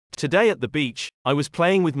Today at the beach, I was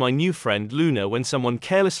playing with my new friend Luna when someone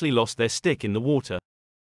carelessly lost their stick in the water.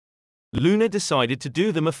 Luna decided to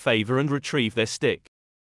do them a favor and retrieve their stick,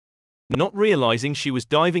 not realizing she was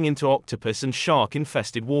diving into octopus and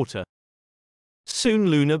shark-infested water.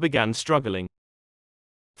 Soon Luna began struggling.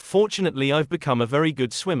 Fortunately, I've become a very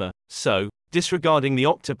good swimmer, so, disregarding the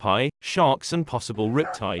octopi, sharks and possible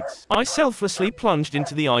riptides, I selflessly plunged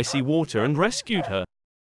into the icy water and rescued her.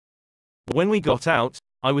 When we got out,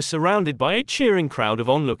 I was surrounded by a cheering crowd of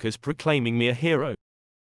onlookers proclaiming me a hero.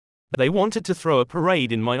 They wanted to throw a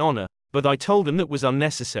parade in my honor, but I told them that was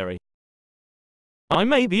unnecessary. I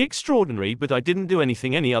may be extraordinary, but I didn't do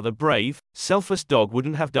anything any other brave, selfless dog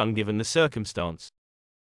wouldn't have done given the circumstance.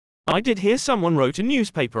 I did hear someone wrote a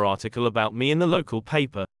newspaper article about me in the local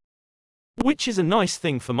paper, which is a nice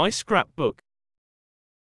thing for my scrapbook.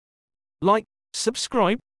 Like,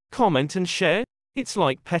 subscribe, comment and share, it's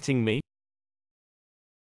like petting me.